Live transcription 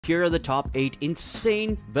Here are the top 8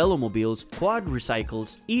 insane Velomobiles,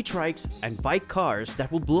 Quadricycles, e-Trikes, and bike cars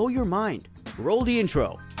that will blow your mind. Roll the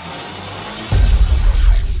intro.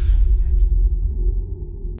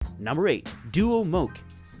 Number 8. Duo Moke.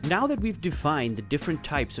 Now that we've defined the different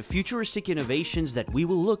types of futuristic innovations that we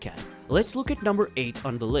will look at, let's look at number 8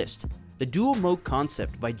 on the list. The Duo Moke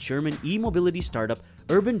concept by German e-mobility startup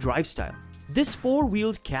Urban Drivestyle. This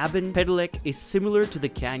four-wheeled cabin pedelec is similar to the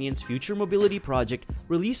Canyon's FuturMobility project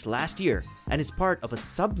released last year and is part of a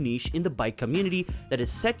sub-niche in the bike community that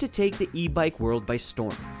is set to take the e-bike world by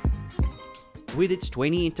storm. With its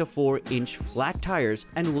 20-4-inch flat tires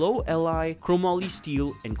and low Li chromoly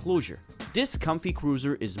steel enclosure, this comfy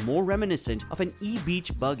cruiser is more reminiscent of an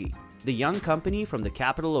e-beach buggy. The young company from the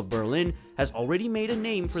capital of Berlin has already made a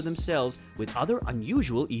name for themselves with other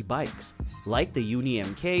unusual e-bikes, like the Uni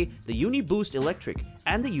MK, the Uni Boost Electric,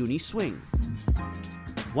 and the Uni Swing.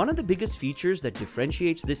 One of the biggest features that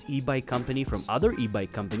differentiates this e-bike company from other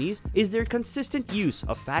e-bike companies is their consistent use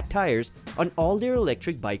of fat tires on all their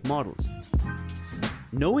electric bike models.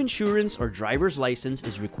 No insurance or driver's license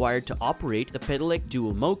is required to operate the pedelec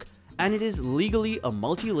Duo Moke, and it is legally a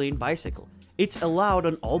multi-lane bicycle. It's allowed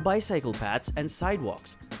on all bicycle paths and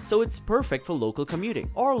sidewalks, so it's perfect for local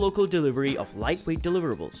commuting or local delivery of lightweight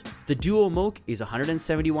deliverables. The Duo Moke is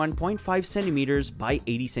 171.5 cm by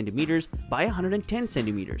 80 cm by 110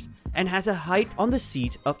 cm and has a height on the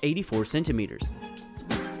seat of 84 cm.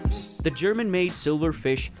 The German-made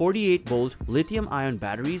Silverfish 48-volt lithium-ion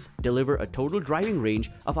batteries deliver a total driving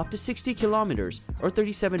range of up to 60 km or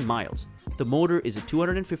 37 miles. The motor is a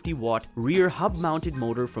 250-watt rear hub-mounted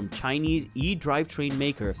motor from Chinese e-drivetrain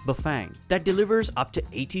maker Bafang that delivers up to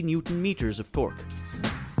 80 Nm of torque.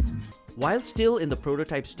 While still in the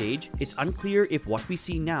prototype stage, it's unclear if what we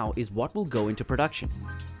see now is what will go into production.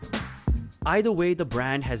 Either way, the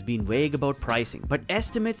brand has been vague about pricing, but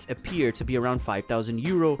estimates appear to be around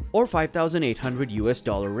 €5,000 or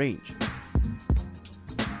 $5,800 range.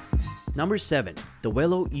 Number 7. The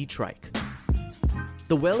Wello e-Trike.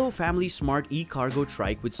 The Wello Family Smart e-cargo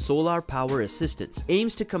trike with solar power assistance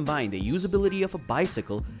aims to combine the usability of a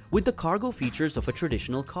bicycle with the cargo features of a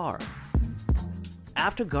traditional car.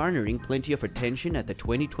 After garnering plenty of attention at the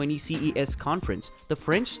 2020 CES conference, the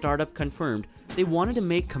French startup confirmed they wanted to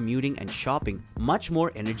make commuting and shopping much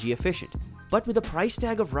more energy efficient. But with a price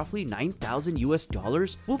tag of roughly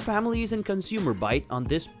 $9,000, will families and consumer bite on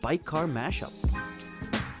this bike car mashup?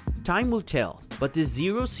 Time will tell, but this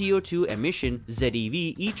zero CO2 emission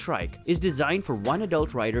ZEV e-Trike is designed for one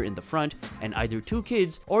adult rider in the front and either two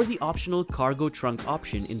kids or the optional cargo trunk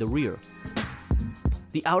option in the rear.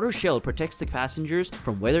 The outer shell protects the passengers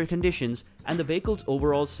from weather conditions, and the vehicle's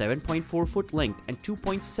overall 7.4 foot length and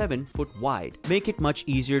 2.7 foot wide make it much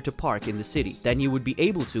easier to park in the city than you would be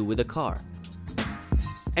able to with a car.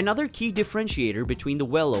 Another key differentiator between the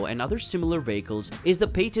Wello and other similar vehicles is the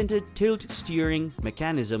patented tilt steering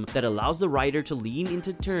mechanism that allows the rider to lean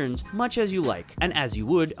into turns much as you like and as you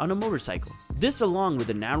would on a motorcycle. This, along with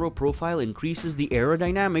the narrow profile, increases the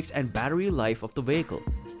aerodynamics and battery life of the vehicle.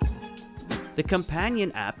 The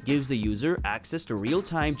companion app gives the user access to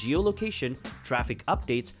real-time geolocation, traffic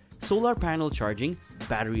updates, solar panel charging,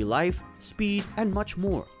 battery life, speed, and much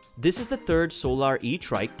more. This is the third solar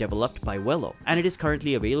e-Trike developed by Wello, and it is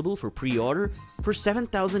currently available for pre-order for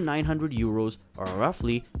 €7,900 or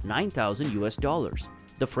roughly $9,000.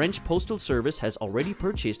 The French Postal Service has already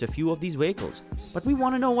purchased a few of these vehicles, but we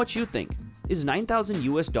want to know what you think. Is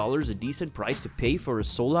 $9,000 a decent price to pay for a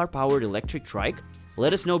solar-powered electric trike?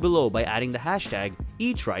 Let us know below by adding the hashtag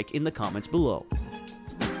eTrike in the comments below.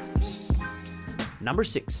 Number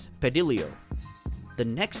 6. Pedilio. The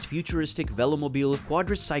next futuristic velomobile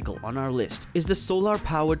quadricycle on our list is the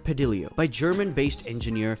solar-powered Pedilio by German-based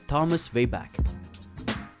engineer Thomas Weibach.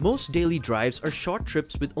 Most daily drives are short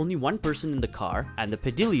trips with only one person in the car, and the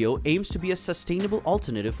Pedilio aims to be a sustainable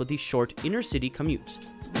alternative for these short inner-city commutes.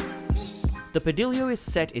 The Pedilio is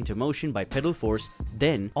set into motion by pedal force,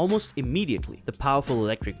 then, almost immediately, the powerful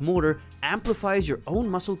electric motor amplifies your own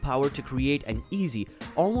muscle power to create an easy,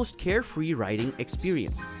 almost carefree riding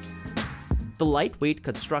experience. The lightweight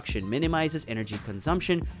construction minimizes energy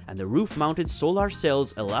consumption, and the roof-mounted solar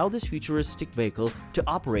cells allow this futuristic vehicle to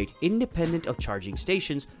operate independent of charging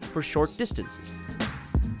stations for short distances.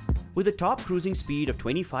 With a top cruising speed of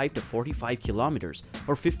 25 to 45 kilometers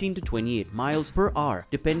or 15 to 28 miles per hour,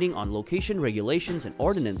 depending on location regulations and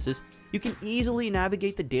ordinances, you can easily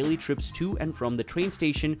navigate the daily trips to and from the train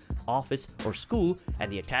station, office, or school, and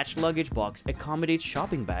the attached luggage box accommodates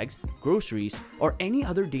shopping bags, groceries, or any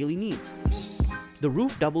other daily needs. The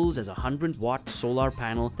roof doubles as a 100-watt solar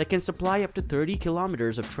panel that can supply up to 30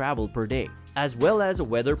 kilometers of travel per day, as well as a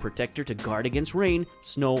weather protector to guard against rain,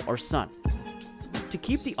 snow, or sun. To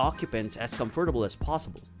keep the occupants as comfortable as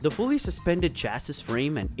possible, the fully suspended chassis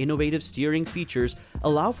frame and innovative steering features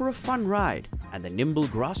allow for a fun ride, and the nimble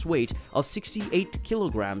gross weight of 68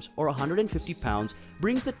 kilograms or 150 pounds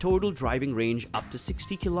brings the total driving range up to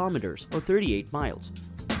 60 kilometers or 38 miles.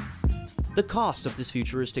 The cost of this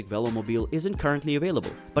futuristic velomobile isn't currently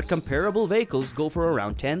available, but comparable vehicles go for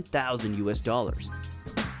around $10,000 US.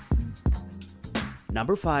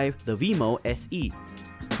 Number 5. The Veemo SE.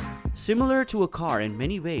 Similar to a car in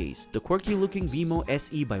many ways, the quirky-looking Veemo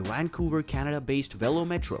SE by Vancouver, Canada-based Wello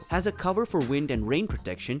Metro has a cover for wind and rain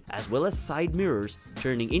protection, as well as side mirrors,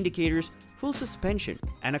 turning indicators, full suspension,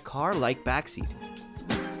 and a car-like backseat.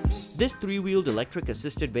 This three-wheeled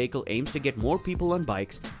electric-assisted vehicle aims to get more people on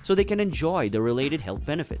bikes so they can enjoy the related health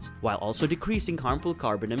benefits, while also decreasing harmful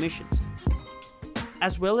carbon emissions.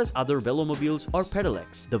 As well as other velomobiles or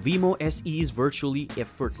pedelecs, the Veemo SE is virtually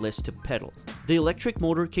effortless to pedal. The electric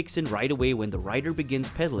motor kicks in right away when the rider begins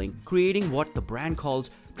pedaling, creating what the brand calls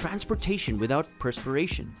transportation without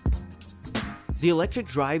perspiration. The electric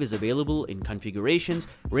drive is available in configurations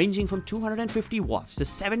ranging from 250 watts to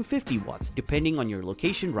 750 watts depending on your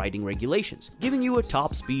location riding regulations, giving you a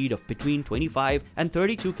top speed of between 25 and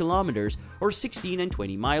 32 kilometers or 16 and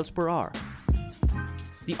 20 miles per hour.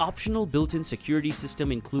 The optional built-in security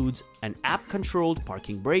system includes an app-controlled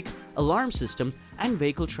parking brake, alarm system, and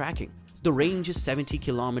vehicle tracking. The range is 70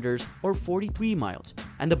 kilometers or 43 miles,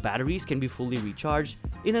 and the batteries can be fully recharged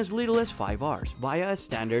in as little as 5 hours via a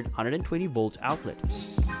standard 120-volt outlet.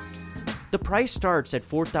 The price starts at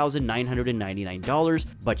 $4,999,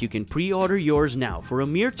 but you can pre-order yours now for a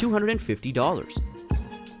mere $250.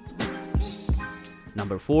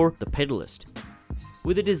 Number 4. The Pedalist.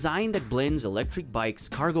 With a design that blends electric bikes,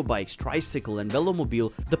 cargo bikes, tricycle, and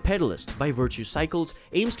velomobile, the Pedalist by Virtue Cycles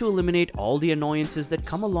aims to eliminate all the annoyances that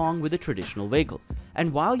come along with a traditional vehicle.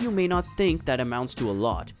 And while you may not think that amounts to a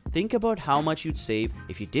lot, think about how much you'd save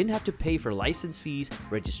if you didn't have to pay for license fees,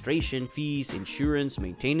 registration fees, insurance,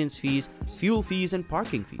 maintenance fees, fuel fees, and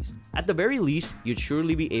parking fees. At the very least, you'd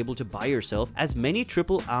surely be able to buy yourself as many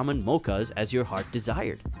triple almond mochas as your heart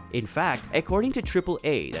desired. In fact, according to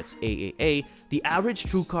AAA, that's AAA, the average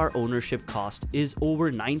true car ownership cost is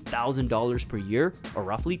over $9,000 per year, or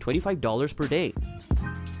roughly $25 per day.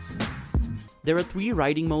 There are 3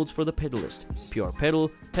 riding modes for the Pedalist: Pure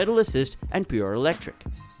Pedal, Pedal Assist, and Pure Electric.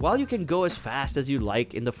 While you can go as fast as you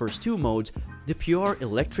like in the first 2 modes, the Pure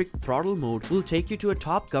Electric throttle mode will take you to a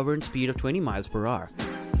top governed speed of 20 miles per hour.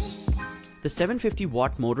 The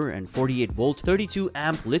 750-watt motor and 48-volt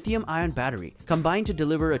 32-amp lithium-ion battery combine to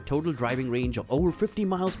deliver a total driving range of over 50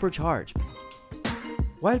 miles per charge.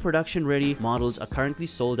 While production-ready models are currently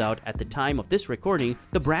sold out at the time of this recording,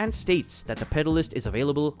 the brand states that the Pedalist is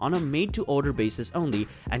available on a made-to-order basis only,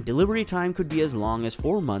 and delivery time could be as long as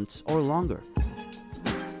 4 months or longer.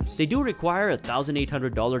 They do require a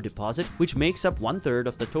 $1,800 deposit, which makes up 1/3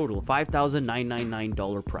 of the total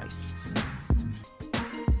 $5,999 price.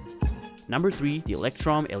 Number 3. The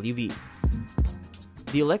Electrom LEV.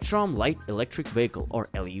 The Electrom Light Electric Vehicle, or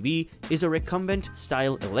LEV, is a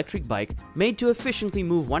recumbent-style electric bike made to efficiently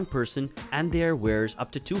move one person and their wares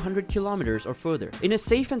up to 200 kilometers or further in a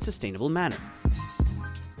safe and sustainable manner.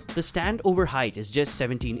 The stand-over height is just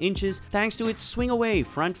 17 inches thanks to its swing-away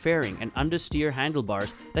front fairing and understeer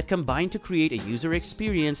handlebars that combine to create a user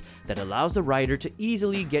experience that allows the rider to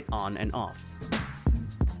easily get on and off.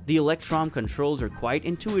 The Electrom controls are quite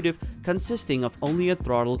intuitive, consisting of only a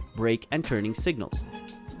throttle, brake, and turning signals.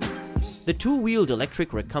 The 2-wheeled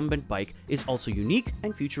electric recumbent bike is also unique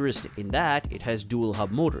and futuristic in that it has dual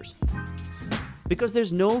hub motors. Because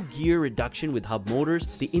there's no gear reduction with hub motors,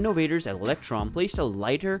 the innovators at Electrom placed a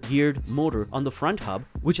lighter geared motor on the front hub,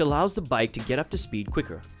 which allows the bike to get up to speed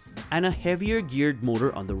quicker, and a heavier geared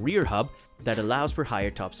motor on the rear hub that allows for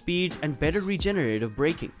higher top speeds and better regenerative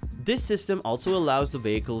braking. This system also allows the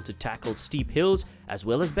vehicle to tackle steep hills as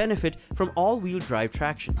well as benefit from all-wheel drive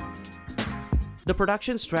traction. The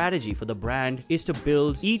production strategy for the brand is to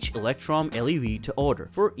build each Electrom LEV to order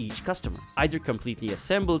for each customer, either completely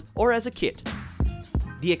assembled or as a kit.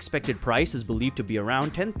 The expected price is believed to be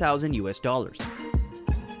around $10,000.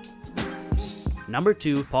 Number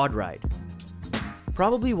 2. PodRide.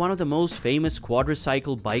 Probably one of the most famous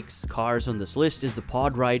quadricycle bikes cars on this list is the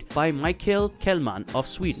PodRide by Mikael Kellman of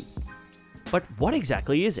Sweden. But what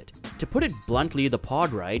exactly is it? To put it bluntly, the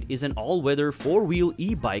PodRide is an all-weather 4-wheel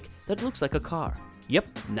e-bike that looks like a car. Yep,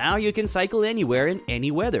 now you can cycle anywhere in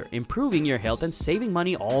any weather, improving your health and saving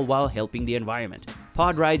money, all while helping the environment.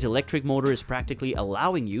 PodRide's electric motor is practically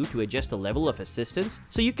allowing you to adjust the level of assistance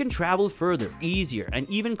so you can travel further, easier, and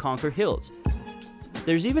even conquer hills.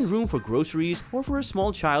 There's even room for groceries or for a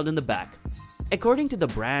small child in the back. According to the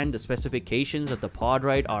brand, the specifications of the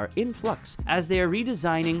PodRide are in flux as they are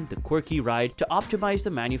redesigning the quirky ride to optimize the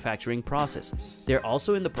manufacturing process. They're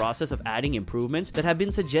also in the process of adding improvements that have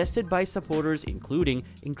been suggested by supporters, including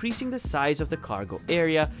increasing the size of the cargo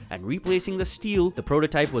area and replacing the steel the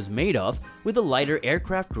prototype was made of with a lighter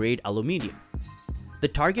aircraft-grade aluminum. The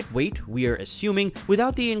target weight, we are assuming,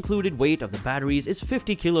 without the included weight of the batteries, is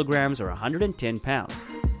 50 kilograms or 110 pounds.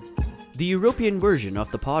 The European version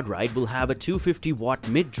of the PodRide will have a 250-watt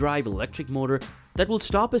mid-drive electric motor that will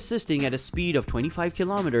stop assisting at a speed of 25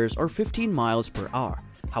 kilometers or 15 miles per hour.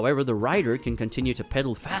 However, the rider can continue to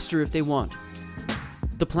pedal faster if they want.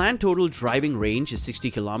 The planned total driving range is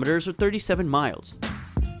 60 kilometers or 37 miles.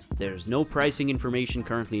 There is no pricing information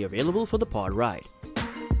currently available for the PodRide.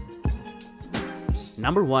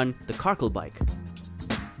 Number 1. The Carcle bike.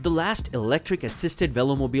 The last electric-assisted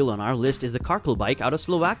velomobile on our list is the Carcle bike out of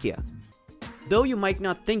Slovakia. Though you might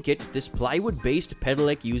not think it, this plywood-based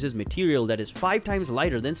pedelec uses material that is 5 times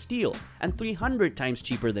lighter than steel and 300 times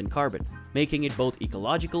cheaper than carbon, making it both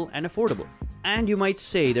ecological and affordable. And you might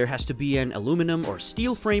say there has to be an aluminum or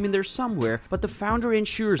steel frame in there somewhere, but the founder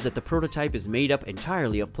ensures that the prototype is made up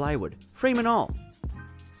entirely of plywood, frame and all.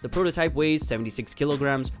 The prototype weighs 76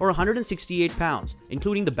 kilograms or 168 pounds,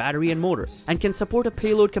 including the battery and motor, and can support a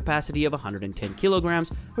payload capacity of 110 kilograms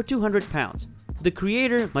or 200 pounds. The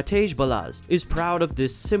creator, Matej Balaz, is proud of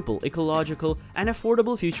this simple, ecological, and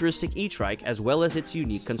affordable futuristic e-Trike as well as its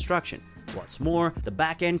unique construction. What's more, the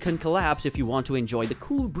back end can collapse if you want to enjoy the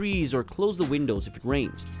cool breeze or close the windows if it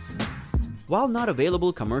rains. While not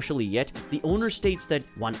available commercially yet, the owner states that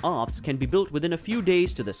one-offs can be built within a few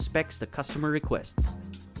days to the specs the customer requests.